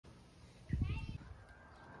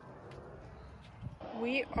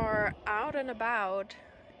We are out and about.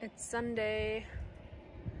 It's Sunday.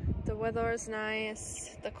 The weather is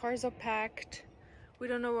nice. The cars are packed. We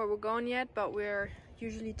don't know where we're going yet, but we're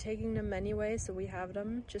usually taking them anyway, so we have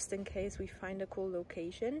them just in case we find a cool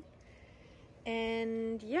location.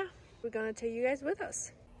 And yeah, we're gonna take you guys with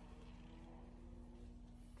us.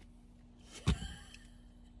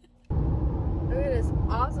 Look at this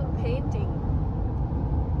awesome painting.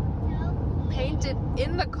 Painted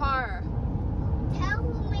in the car. Tell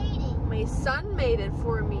who made it. My son made it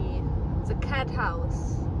for me. It's a cat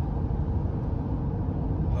house.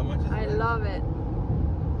 How much is I rent? love it.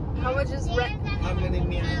 How much is rent? How many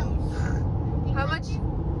meows?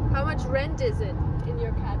 How much rent is it in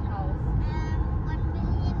your cat house?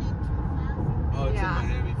 1,002,000. Oh, it's Yeah. in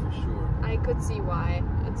Miami for sure. I could see why.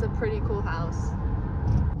 It's a pretty cool house.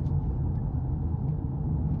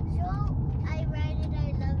 So I write it,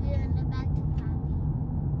 I love you on the back to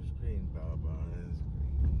Poppy. It's green, Baba. It's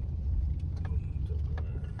green.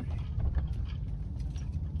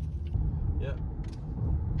 Yeah.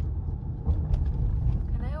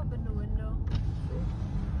 Can I open the window?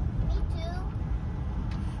 Me too.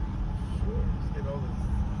 Sure. Let's get all this.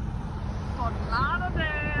 Fort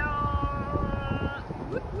Lauderdale!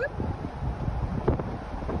 Whoop, whoop.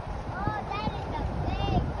 Oh, that is a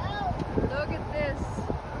big boat. Look at this.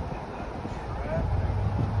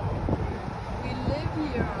 We live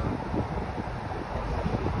here.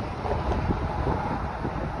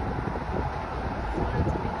 Wanted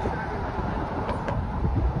to make sure everybody knows.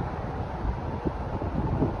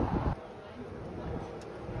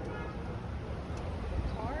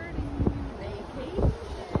 Party vacation.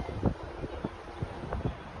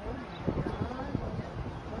 Oh my god.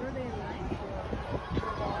 What are they in line for? The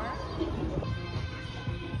bar?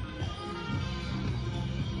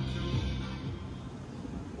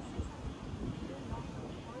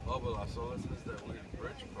 Oh, but I saw this is that weird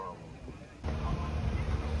bridge problem.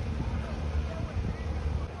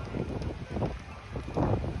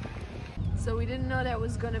 So we didn't know that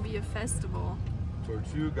was gonna be a festival.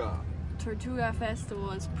 Tortuga. Tortuga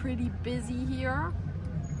Festival is pretty busy here,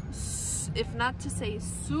 if not to say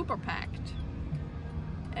super packed.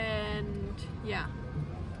 And yeah,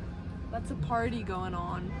 lots of party going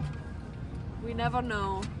on. We never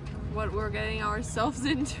know what we're getting ourselves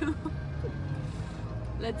into.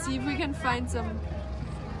 Let's see if we can find some.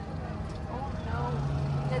 Oh no.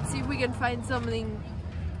 Let's see if we can find something,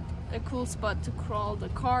 a cool spot to crawl the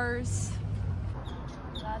cars.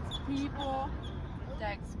 Lots of people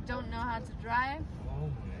that don't know how to drive.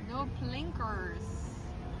 Oh my. No blinkers.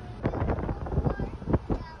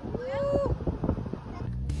 Woo!